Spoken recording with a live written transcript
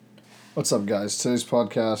What's up, guys? Today's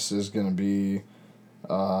podcast is going to be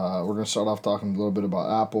we're going to start off talking a little bit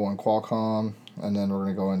about Apple and Qualcomm, and then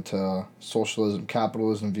we're going to go into socialism,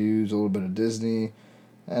 capitalism views, a little bit of Disney,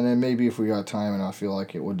 and then maybe if we got time and I feel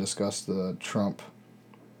like it, would discuss the Trump,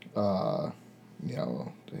 uh,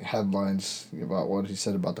 headlines about what he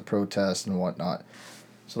said about the protests and whatnot.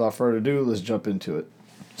 So without further ado, let's jump into it.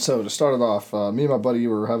 So to start it off, me and my buddy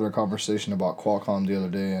were having a conversation about Qualcomm the other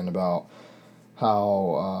day and about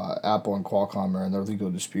how Apple and Qualcomm are in their legal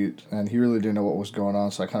dispute, and he really didn't know what was going on,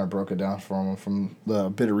 so I kind of broke it down for him from the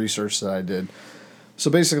bit of research that I did. So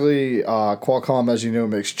basically, Qualcomm, as you know,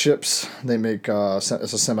 makes chips. They make it's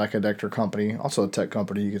a semiconductor company, also a tech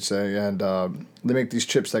company, you could say, and they make these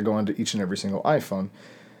chips that go into each and every single iPhone.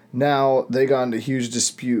 Now they got into a huge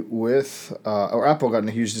dispute with, or Apple got in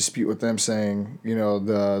a huge dispute with them, saying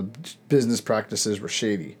the business practices were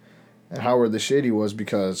shady, and how were they shady was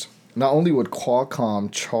because not only would Qualcomm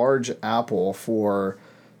charge Apple for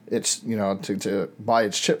its to buy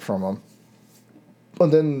its chip from them,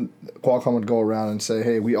 but then Qualcomm would go around and say,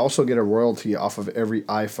 hey, we also get a royalty off of every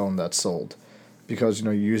iPhone that's sold because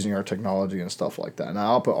you're using our technology and stuff like that.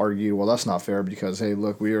 Now Apple argued, well, that's not fair because hey,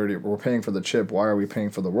 look, we're paying for the chip. Why are we paying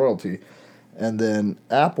for the royalty? And then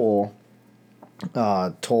Apple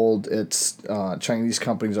told its Chinese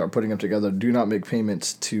companies that are putting them together, do not make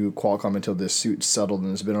payments to Qualcomm until this suit's settled.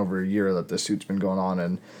 And it's been over a year that this suit's been going on,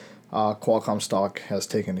 and Qualcomm stock has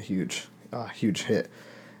taken a huge hit.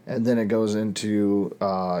 And then it goes into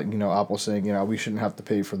Apple saying, we shouldn't have to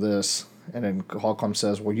pay for this. And then Qualcomm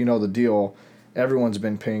says, well, the deal. Everyone's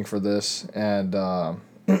been paying for this, and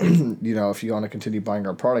if you want to continue buying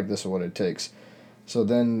our product, this is what it takes. So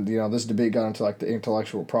then, this debate got into like the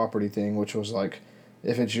intellectual property thing, which was like,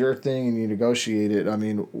 if it's your thing and you negotiate it, I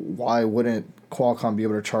mean, why wouldn't Qualcomm be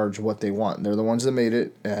able to charge what they want? They're the ones that made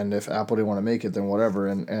it, and if Apple didn't want to make it, then whatever.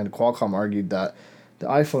 And Qualcomm argued that the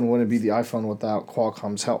iPhone wouldn't be the iPhone without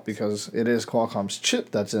Qualcomm's help because it is Qualcomm's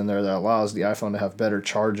chip that's in there that allows the iPhone to have better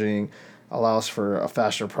charging, allows for a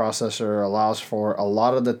faster processor, allows for a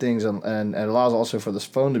lot of the things, and allows also for this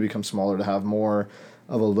phone to become smaller to have more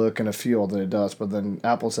of a look and a feel than it does. But then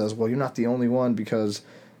Apple says, well, you're not the only one because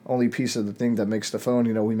only piece of the thing that makes the phone,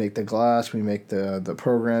 we make the glass, we make the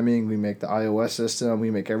programming, we make the iOS system,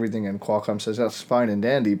 we make everything, and Qualcomm says that's fine and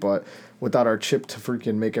dandy, but without our chip to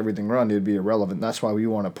freaking make everything run, it'd be irrelevant. That's why we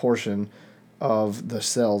want a portion of the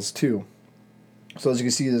sales too. So as you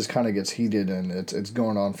can see, this kind of gets heated, and it's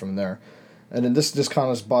going on from there. And then this just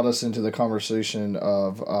kind of brought us into the conversation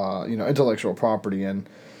of intellectual property and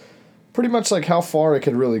pretty much like how far it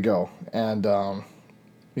could really go, and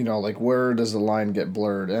like where does the line get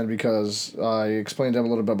blurred? And because I explained to him a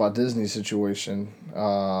little bit about Disney's situation,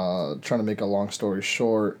 trying to make a long story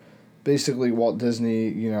short, basically Walt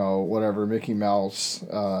Disney, whatever, Mickey Mouse,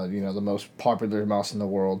 the most popular mouse in the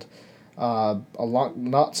world.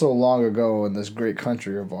 Not so long ago in this great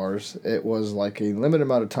country of ours, it was like a limited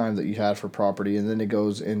amount of time that you had for property, and then it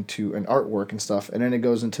goes into an artwork and stuff, and then it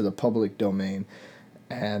goes into the public domain.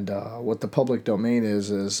 And what the public domain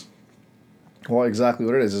is well, exactly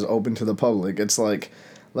what it is open to the public. It's like,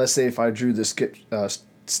 let's say if I drew this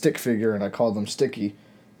stick figure and I called them Sticky,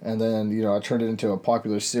 and then I turned it into a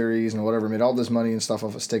popular series and whatever, made all this money and stuff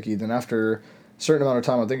off of Sticky. Then after a certain amount of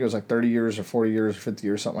time, I think it was like 30 years or 40 years or 50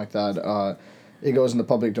 years, something like that, it goes in the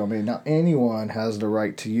public domain. Now anyone has the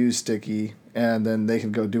right to use Sticky, and then they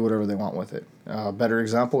can go do whatever they want with it. Better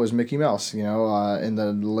example is Mickey Mouse. In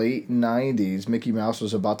the late 90s, Mickey Mouse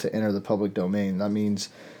was about to enter the public domain. That means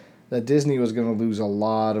that Disney was going to lose a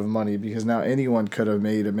lot of money because now anyone could have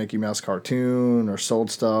made a Mickey Mouse cartoon or sold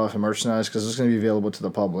stuff and merchandise because it's going to be available to the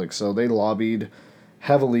public. So they lobbied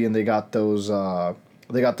heavily, and they got those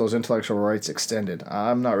intellectual rights extended.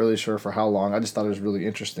 I'm not really sure for how long. I just thought it was really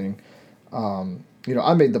interesting.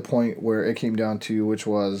 I made the point where it came down to, which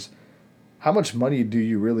was, how much money do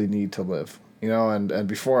you really need to live? And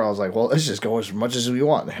before I was like, well, let's just go as much as we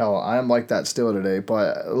want. Hell, I'm like that still today.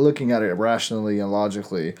 But looking at it rationally and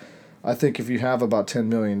logically, I think if you have about $10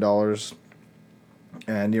 million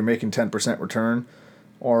and you're making 10% return,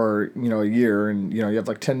 or a year, and you have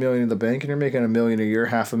like 10 million in the bank, and you're making $1 million a year,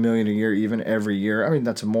 $500,000 a year, even every year. I mean,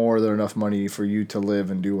 that's more than enough money for you to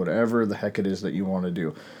live and do whatever the heck it is that you want to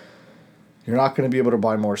do. You're not going to be able to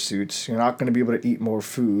buy more suits. You're not going to be able to eat more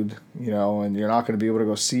food, and you're not going to be able to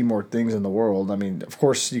go see more things in the world. I mean, of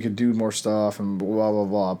course, you could do more stuff and blah, blah,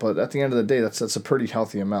 blah. But at the end of the day, that's a pretty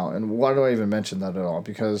healthy amount. And why do I even mention that at all?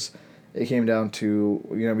 Because it came down to,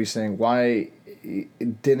 me saying, why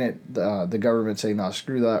didn't the government say, no,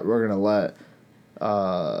 screw that, we're going to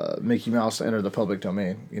let Mickey Mouse enter the public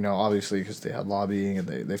domain? Obviously, because they had lobbying and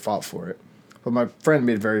they fought for it. But my friend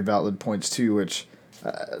made very valid points too, which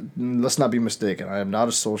let's not be mistaken. I am not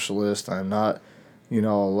a socialist. I am not,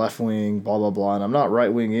 left wing, blah blah blah, and I'm not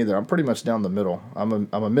right wing either. I'm pretty much down the middle. I'm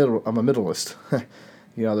a middleist.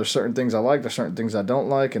 There's certain things I like, there's certain things I don't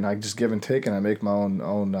like, and I just give and take, and I make my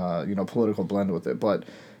own political blend with it. But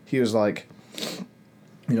he was like,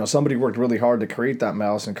 somebody worked really hard to create that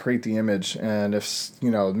mouse and create the image, and if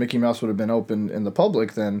Mickey Mouse would have been open in the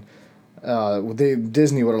public, then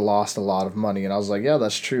Disney would have lost a lot of money. And I was like, yeah,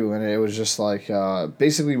 that's true. And it was just like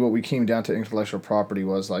basically what we came down to intellectual property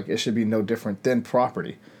was like it should be no different than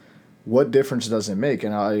property. What difference does it make?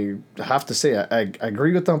 And I have to say I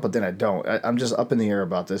agree with them, but then I don't. I'm just up in the air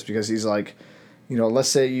about this because he's like, let's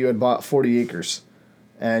say you had bought 40 acres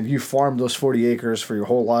and you farmed those 40 acres for your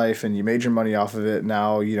whole life and you made your money off of it.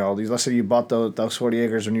 Now, let's say you bought those 40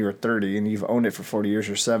 acres when you were 30 and you've owned it for 40 years,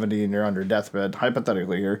 you're 70 and you're on your deathbed,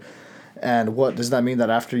 hypothetically here. And what does that mean, that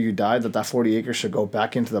after you die that 40 acres should go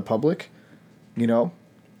back into the public?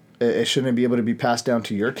 It shouldn't be able to be passed down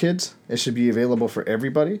to your kids. It should be available for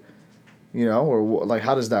everybody. Or like,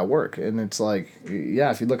 how does that work? And it's like,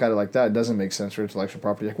 yeah, if you look at it like that, it doesn't make sense for intellectual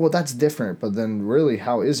property. Like, well, that's different, but then really,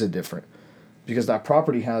 how is it different? Because that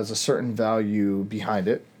property has a certain value behind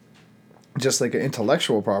it, just like an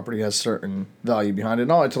intellectual property has certain value behind it.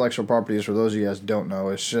 And all intellectual property is, for those of you guys who don't know,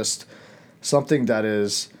 it's just something that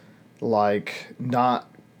is like not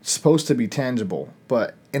supposed to be tangible,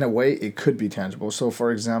 but in a way it could be tangible. So, for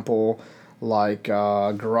example, like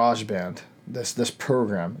GarageBand. This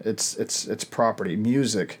program, it's property.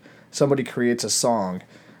 Music, somebody creates a song,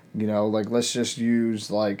 like let's just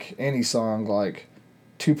use like any song, like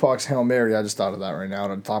Tupac's Hail Mary. I just thought of that right now on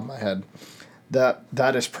the top of my head.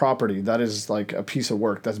 That is property. That is like a piece of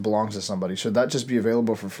work that belongs to somebody. Should that just be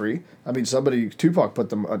available for free? I mean, Tupac put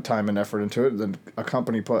the time and effort into it. Then a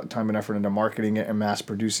company put time and effort into marketing it and mass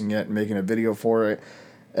producing it and making a video for it.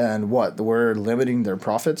 And we're limiting their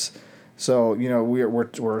profits. So,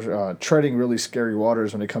 we're treading really scary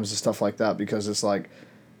waters when it comes to stuff like that, because it's like,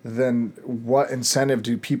 then what incentive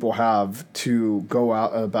do people have to go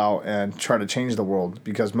out about and try to change the world?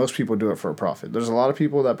 Because most people do it for a profit. There's a lot of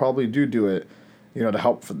people that probably do it, to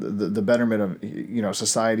help for the betterment of,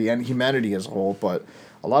 society and humanity as a whole. But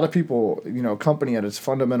a lot of people, company at its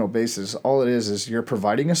fundamental basis, all it is you're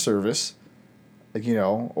providing a service,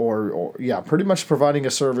 or pretty much providing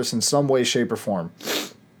a service in some way, shape, or form.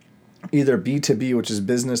 Either B2B, which is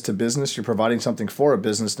business to business, you're providing something for a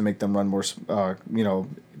business to make them run more,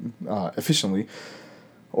 efficiently,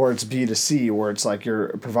 or it's B2C, where it's like you're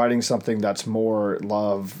providing something that's more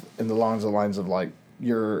love in the lines of like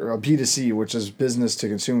you're a B2C, which is business to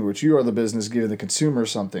consumer, which you are the business giving the consumer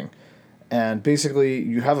something, and basically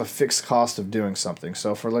you have a fixed cost of doing something.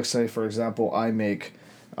 So let's say, for example, I make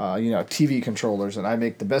TV controllers, and I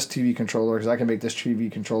make the best TV controller because I can make this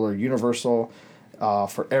TV controller universal.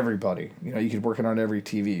 For everybody. You could work it on every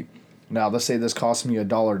TV. Now, let's say this costs me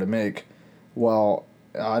 $1 to make. Well,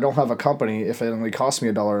 I don't have a company if it only costs me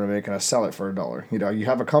 $1 to make and I sell it for $1. You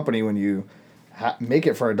have a company when you make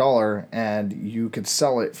it for $1 and you could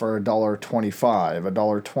sell it for $1.25,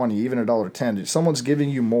 $1.20, even $1.10. Someone's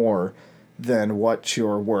giving you more than what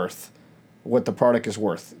you're worth, what the product is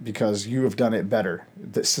worth, because you have done it better.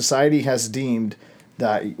 The society has deemed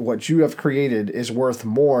that what you have created is worth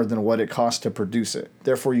more than what it costs to produce it.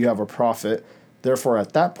 Therefore, you have a profit. Therefore,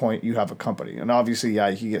 at that point, you have a company. And obviously, yeah,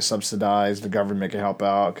 you can get subsidized. The government can help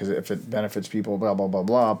out because if it benefits people, blah, blah, blah,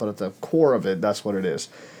 blah. But at the core of it, that's what it is.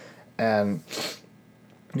 And,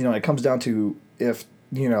 it comes down to if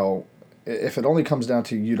it only comes down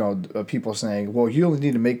to, people saying, well, you only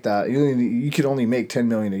need to make that. You could only make $10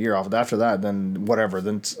 million a year off it. After that, then whatever.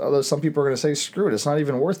 Then some people are going to say, screw it. It's not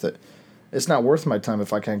even worth it. It's not worth my time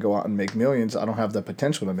if I can't go out and make millions. I don't have the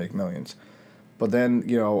potential to make millions. But then,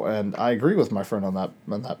 and I agree with my friend on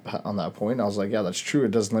that point. I was like, yeah, that's true.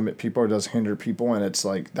 It does limit people. It does hinder people. And it's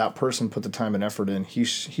like that person put the time and effort in.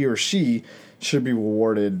 He or she should be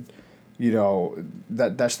rewarded.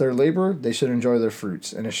 That's their labor. They should enjoy their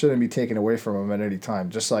fruits. And it shouldn't be taken away from them at any time.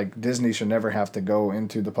 Just like Disney should never have to go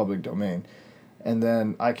into the public domain. And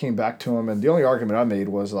then I came back to him, and the only argument I made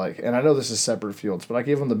was like, and I know this is separate fields, but I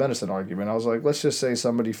gave him the medicine argument. I was like, let's just say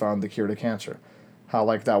somebody found the cure to cancer. How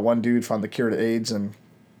like that one dude found the cure to AIDS, and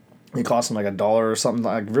it cost him like $1 or something,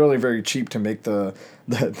 like really very cheap to make the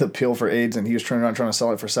pill for AIDS, and he was trying to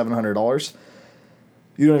sell it for $700.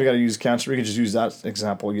 You don't even got to use cancer. We could just use that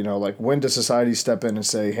example. Like when does society step in and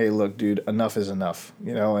say, hey, look, dude, enough is enough.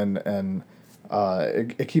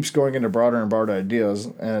 It keeps going into broader and broader ideas,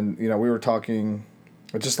 and we were talking.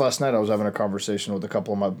 Just last night, I was having a conversation with a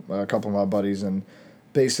couple of my buddies, and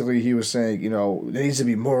basically he was saying, it needs to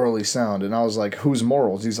be morally sound. And I was like, whose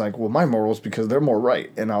morals? He's like, well, my morals, because they're more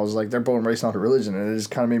right. And I was like, they're born and raised, not a religion. And it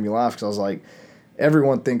just kind of made me laugh because I was like,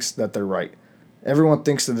 everyone thinks that they're right. Everyone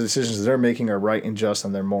thinks that the decisions they're making are right and just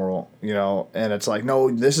and they're moral, and it's like, no,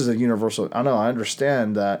 this is a universal. I know, I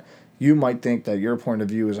understand that you might think that your point of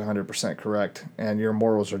view is 100% correct and your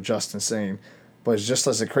morals are just and sane, but it's just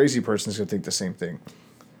as a crazy person is going to think the same thing.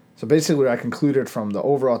 So basically, I concluded from the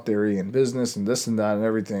overall theory and business and this and that and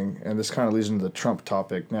everything, and this kind of leads into the Trump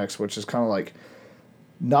topic next, which is kind of like,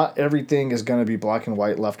 not everything is going to be black and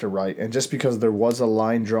white, left or right. And just because there was a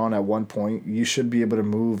line drawn at one point, you should be able to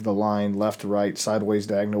move the line left, right, sideways,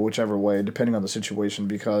 diagonal, whichever way, depending on the situation,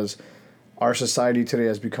 because our society today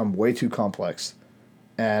has become way too complex.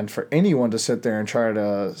 And for anyone to sit there and try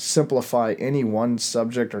to simplify any one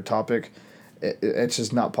subject or topic, it's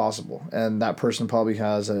just not possible. And that person probably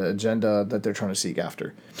has an agenda that they're trying to seek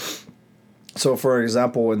after. So, for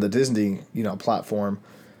example, in the Disney, platform,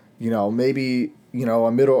 maybe,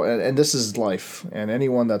 a middle, and this is life, and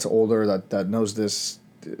anyone that's older that knows this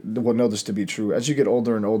will know this to be true. As you get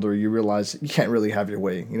older and older, you realize you can't really have your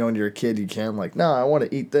way. When you're a kid, you can, like, no, I want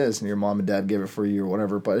to eat this, and your mom and dad give it for you or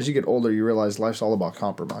whatever. But as you get older, you realize life's all about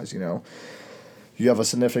compromise, You have a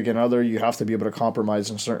significant other, you have to be able to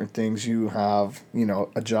compromise on certain things. You have,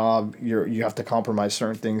 a job, you have to compromise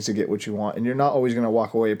certain things to get what you want. And you're not always going to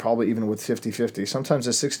walk away, probably even with 50-50. Sometimes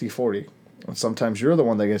it's 60-40. Sometimes you're the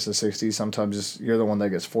one that gets the 60. Sometimes you're the one that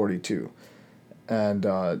gets 42. And,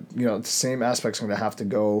 the same aspect's going to have to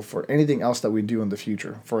go for anything else that we do in the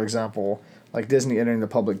future. For example, like Disney entering the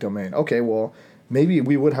public domain. Okay, well, maybe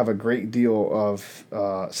we would have a great deal of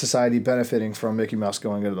society benefiting from Mickey Mouse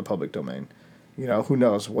going into the public domain. Who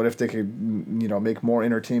knows? What if they could, make more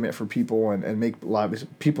entertainment for people and make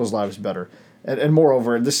people's lives better? And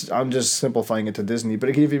moreover, I'm just simplifying it to Disney, but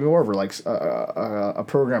it can even be moreover, like a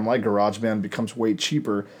program like GarageBand becomes way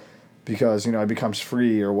cheaper because, it becomes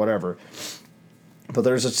free or whatever. But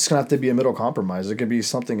there's just going to have to be a middle compromise. It could be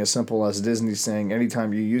something as simple as Disney saying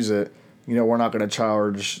anytime you use it, we're not going to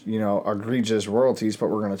charge, egregious royalties, but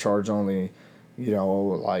we're going to charge only,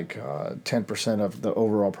 10% of the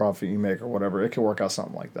overall profit you make or whatever. It could work out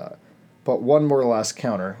something like that. But one more last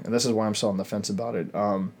counter, and this is why I'm so on the fence about it.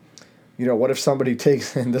 What if somebody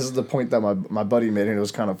takes, and this is the point that my buddy made, and it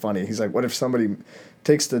was kind of funny. He's like, what if somebody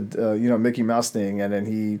takes the, Mickey Mouse thing, and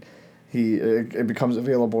then it becomes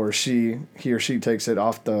available, or he or she takes it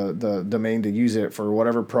off the domain to use it for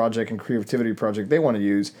whatever project and creativity project they want to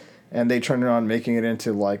use, and they turn it on, making it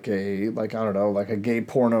into like a gay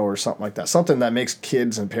porno or something like that. Something that makes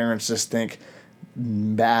kids and parents just think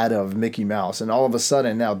bad of Mickey Mouse. And all of a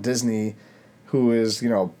sudden now Disney, who is,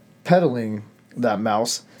 peddling that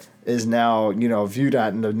mouse, is now, viewed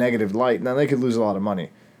at in a negative light. Now they could lose a lot of money.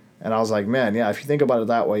 And I was like, man, yeah, if you think about it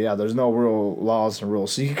that way, yeah, there's no real laws and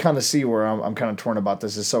rules. So you can kind of see where I'm kind of torn about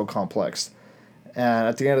this. It's so complex. And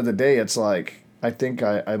at the end of the day, it's like, I think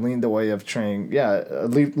I leaned the way of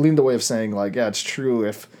leaned the way of saying, like, yeah, it's true.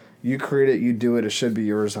 If you create it, you do it, it should be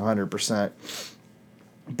yours 100%.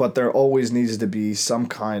 But there always needs to be some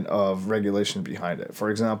kind of regulation behind it. For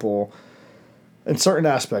example, in certain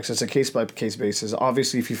aspects, it's a case-by-case basis.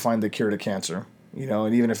 Obviously, if you find the cure to cancer,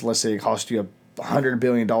 and even if, let's say, it costs you $100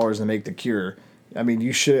 billion to make the cure, I mean,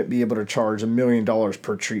 you shouldn't be able to charge $1 million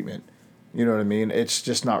per treatment. You know what I mean? It's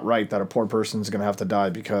just not right that a poor person's going to have to die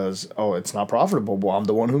because, it's not profitable. Well, I'm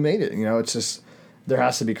the one who made it. It's just, there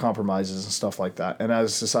has to be compromises and stuff like that. And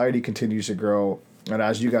as society continues to grow, and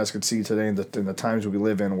as you guys could see today in the times we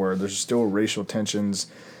live in, where there's still racial tensions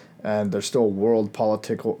and there's still world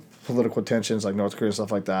political tensions like North Korea and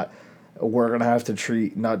stuff like that, we're going to have to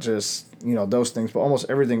treat not just, those things, but almost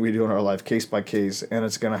everything we do in our life case by case. And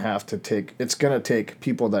it's going to take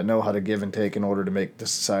people that know how to give and take in order to make the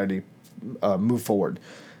society move forward.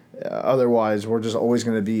 Otherwise, we're just always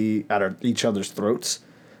going to be at each other's throats,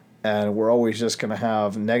 and we're always just going to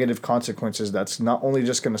have negative consequences. That's not only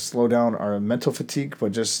just going to slow down our mental fatigue,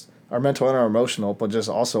 but just our mental and our emotional, but just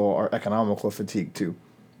also our economical fatigue too.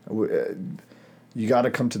 You got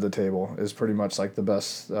to come to the table is pretty much like the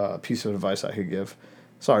best piece of advice I could give.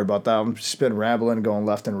 Sorry about that. I'm just been rambling, going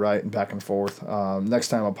left and right and back and forth. Next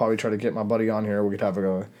time I'll probably try to get my buddy on here. We could have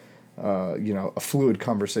a fluid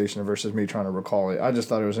conversation versus me trying to recall it. I just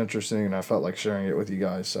thought it was interesting, and I felt like sharing it with you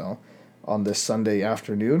guys. So on this Sunday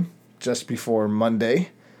afternoon, just before Monday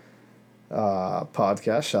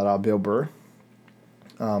podcast, shout out Bill Burr.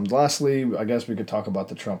 Lastly, I guess we could talk about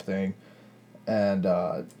the Trump thing. And,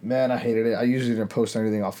 man, I hated it. I usually didn't post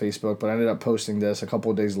anything on Facebook, but I ended up posting this a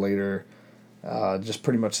couple of days later. just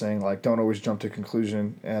pretty much saying like don't always jump to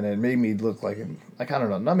conclusion, and it made me look like I don't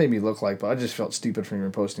know, not made me look like, but I just felt stupid for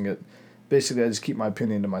even posting it. Basically, I just keep my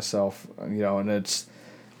opinion to myself, and it's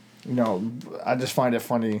I just find it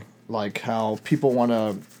funny like how people want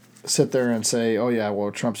to sit there and say, oh yeah,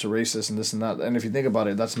 well Trump's a racist and this and that, and if you think about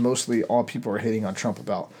it, that's mostly all people are hating on Trump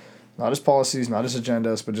about. Not his policies, not his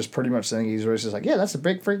agendas, but just pretty much saying he's racist. Like, yeah, that's a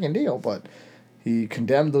big freaking deal, but he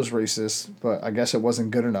condemned those racists, but I guess it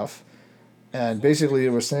wasn't good enough. And basically,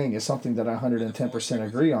 it was saying is something that I 110%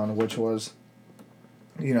 agree on, which was,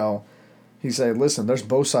 you know, he said, listen, there's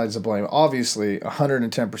both sides to blame. Obviously,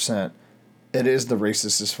 110%, it is the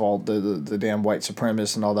racist's fault, the damn white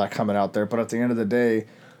supremacists and all that coming out there. But at the end of the day,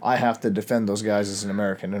 I have to defend those guys as an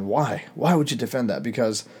American. And why? Why would you defend that?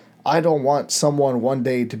 Because I don't want someone one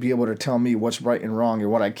day to be able to tell me what's right and wrong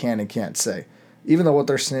and what I can and can't say. Even though what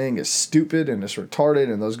they're saying is stupid and it's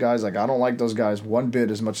retarded, and those guys, like, I don't like those guys one bit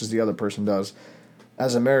as much as the other person does.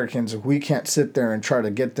 As Americans, we can't sit there and try to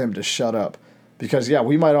get them to shut up. Because, yeah,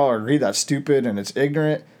 we might all agree that's stupid and it's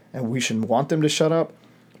ignorant and we should want them to shut up.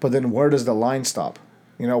 But then where does the line stop?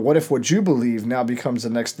 What if what you believe now becomes the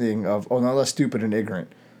next thing of, oh, no, that's stupid and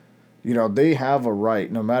ignorant? They have a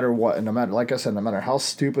right, no matter what, and no matter, like I said, no matter how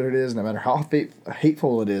stupid it is, no matter how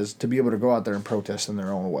hateful it is, to be able to go out there and protest in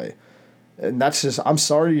their own way. And that's just, I'm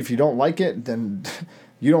sorry if you don't like it, then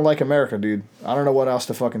you don't like America, dude. I don't know what else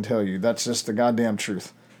to fucking tell you. That's just the goddamn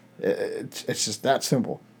truth. It's just that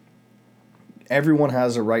simple. Everyone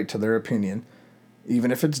has a right to their opinion,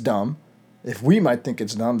 even if it's dumb. If we might think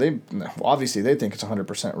it's dumb, obviously they think it's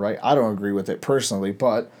 100% right. I don't agree with it personally,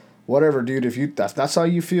 but whatever, dude. If that's how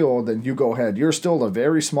you feel, then you go ahead. You're still a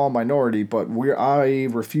very small minority, but I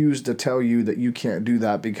refuse to tell you that you can't do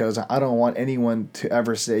that, because I don't want anyone to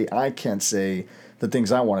ever say I can't say the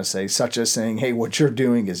things I want to say, such as saying, hey, what you're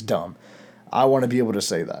doing is dumb. I want to be able to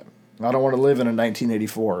say that. I don't want to live in a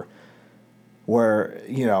 1984 where,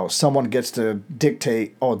 someone gets to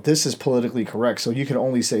dictate, oh, this is politically correct, so you can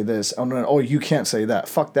only say this. Oh, you can't say that.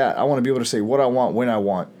 Fuck that. I want to be able to say what I want when I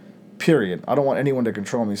want. Period. I don't want anyone to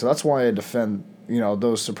control me. So that's why I defend,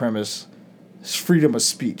 those supremacists' freedom of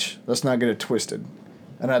speech. Let's not get it twisted.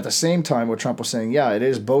 And at the same time, what Trump was saying, yeah, it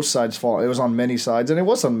is both sides' fault. It was on many sides, and it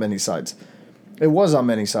was on many sides. It was on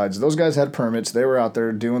many sides. Those guys had permits. They were out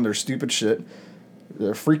there doing their stupid shit.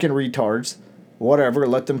 They're freaking retards. Whatever.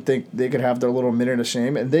 Let them think they could have their little minute of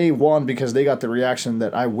shame. And they won because they got the reaction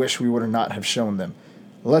that I wish we would have not have shown them.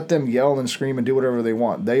 Let them yell and scream and do whatever they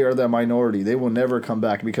want. They are the minority. They will never come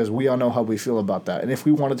back, because we all know how we feel about that. And if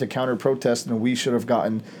we wanted to counter-protest, then we should have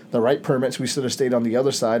gotten the right permits. We should have stayed on the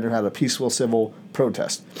other side and had a peaceful civil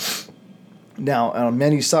protest. Now, on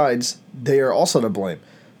many sides, they are also to blame.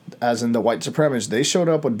 As in the white supremacists, they showed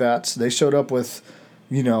up with bats. They showed up with,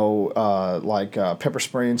 pepper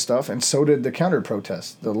spray and stuff. And so did the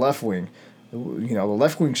counter-protest, the left wing. The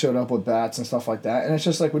left wing showed up with bats and stuff like that, and it's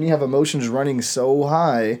just like when you have emotions running so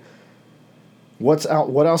high, what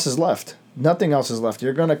else is left? Nothing else is left.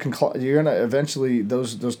 You're gonna eventually,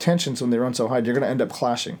 those tensions, when they run so high, you're gonna end up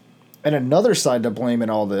clashing. And another side to blame in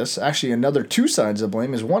all this, actually another two sides to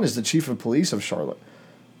blame, is one is the chief of police of Charlotte.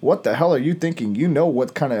 What the hell are you thinking? You know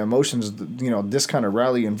what kind of emotions this kind of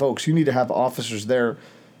rally invokes. You need to have officers there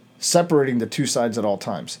separating the two sides at all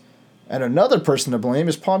times. And another person to blame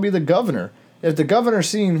is probably the governor. If the governor's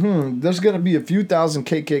seeing, there's going to be a few thousand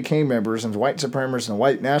KKK members and white supremacists and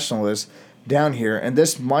white nationalists down here, and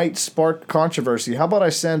this might spark controversy, how about I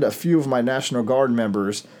send a few of my National Guard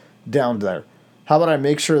members down there? How about I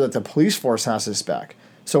make sure that the police force has his back?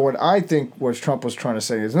 So what I think what Trump was trying to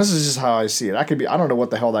say is, and this is just how I see it. I don't know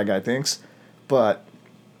what the hell that guy thinks, but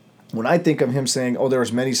when I think of him saying, oh,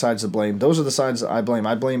 there's many sides to blame, those are the sides that I blame.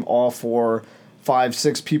 I blame all 4, 5,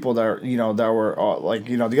 6 people that were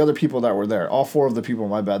the other people that were there. All 4 of the people,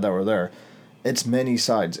 my bad, that were there. It's many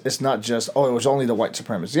sides. It's not just, oh, it was only the white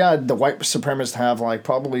supremacists. Yeah, the white supremacists have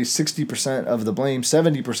probably 60% of the blame,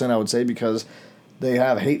 70% I would say, because they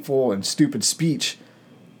have hateful and stupid speech.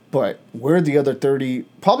 But we're the other 30,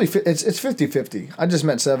 probably it's 50-50. I just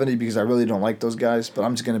meant 70 because I really don't like those guys, but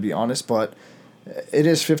I'm just going to be honest. But it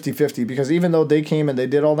is 50-50, because even though they came and they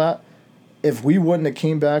did all that, if we wouldn't have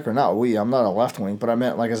came back, or not we, I'm not a left wing, but I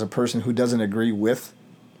meant as a person who doesn't agree with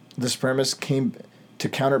the supremacists came to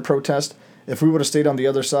counter-protest, if we would have stayed on the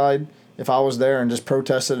other side, if I was there and just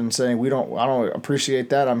protested and saying, I don't appreciate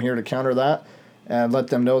that, I'm here to counter that, and let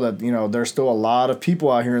them know that, there's still a lot of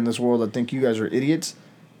people out here in this world that think you guys are idiots,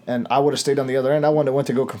 and I would have stayed on the other end, I wouldn't have went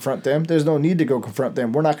to go confront them. There's no need to go confront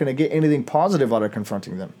them. We're not going to get anything positive out of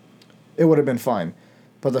confronting them. It would have been fine.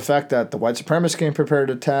 But the fact that the white supremacists came prepared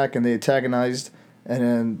to attack and they antagonized And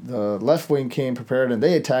then the left wing came prepared, and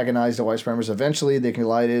they antagonized the white supremacists. Eventually, they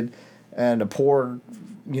collided, and a poor,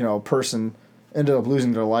 person ended up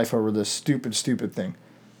losing their life over this stupid, stupid thing.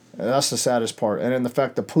 And that's the saddest part. And in the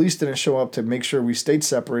fact the police didn't show up to make sure we stayed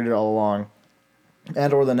separated all along,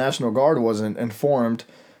 and or the National Guard wasn't informed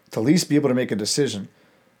to at least be able to make a decision,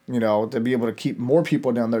 to be able to keep more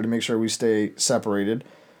people down there to make sure we stay separated.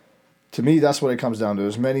 To me, that's what it comes down to.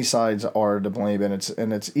 Is many sides are to blame, and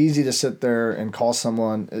it's easy to sit there and call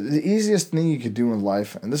someone. The easiest thing you could do in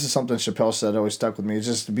life, and this is something Chappelle said always stuck with me, is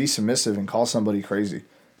just to be submissive and call somebody crazy.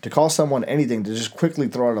 To call someone anything, to just quickly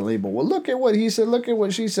throw out a label. Well, look at what he said. Look at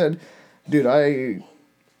what she said. Dude, I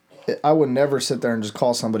would never sit there and just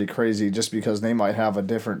call somebody crazy just because they might have a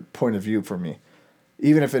different point of view from me.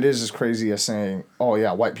 Even if it is as crazy as saying, oh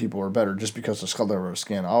yeah, white people are better just because of the color of their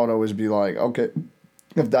skin. I would always be like, okay,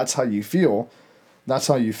 if that's how you feel, that's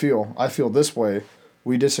how you feel. I feel this way.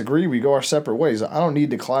 We disagree. We go our separate ways. I don't need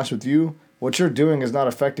to clash with you. What you're doing is not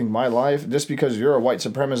affecting my life. Just because you're a white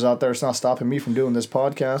supremacist out there, it's not stopping me from doing this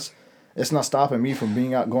podcast. It's not stopping me from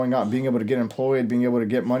going out, and being able to get employed, being able to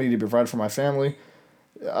get money to provide for my family.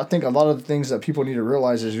 I think a lot of the things that people need to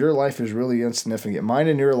realize is your life is really insignificant. Mine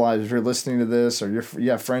and your lives, if you're listening to this, or you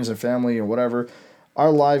have friends and family and whatever, our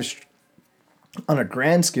lives on a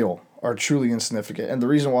grand scale are truly insignificant. And the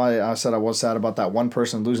reason why I said I was sad about that one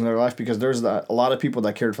person losing their life, because there's a lot of people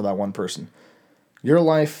that cared for that one person. Your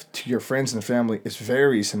life to your friends and family is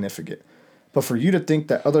very significant. But for you to think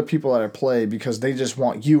that other people are at play because they just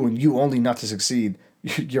want you and you only not to succeed,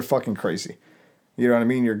 you're fucking crazy. You know what I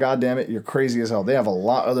mean? You're goddamn it, you're crazy as hell. They have a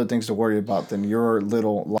lot other things to worry about than your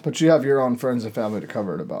little life. But you have your own friends and family to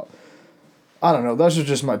cover it about. I don't know. Those are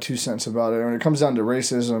just my 2 cents about it. When it comes down to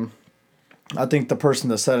racism, I think the person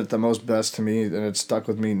that said it the most best to me, and it stuck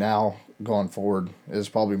with me now going forward, is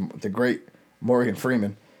probably the great Morgan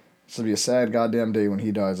Freeman. This will be a sad goddamn day when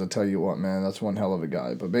he dies. I tell you what, man, that's one hell of a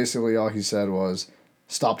guy. But basically all he said was,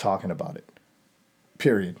 stop talking about it.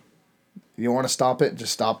 Period. You want to stop it?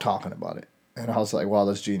 Just stop talking about it. And I was like, wow,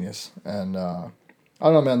 that's genius. And I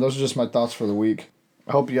don't know, man, those are just my thoughts for the week.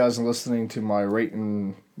 I hope you guys are listening to my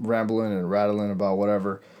ranting, rambling, and rattling about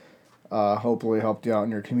whatever. Hopefully helped you out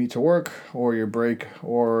in your commute to work, or your break,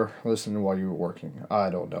 or listening while you were working. I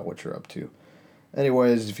don't know what you're up to.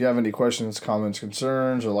 Anyways, if you have any questions, comments,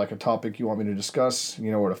 concerns, or like a topic you want me to discuss,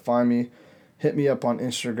 you know where to find me. Hit me up on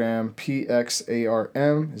Instagram,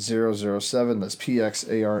 PXARM007. That's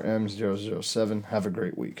PXARM007. Have a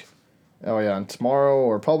great week. Oh yeah, and tomorrow,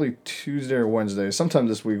 or probably Tuesday or Wednesday, sometime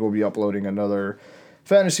this week, we'll be uploading another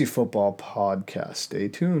fantasy football podcast. Stay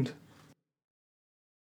tuned.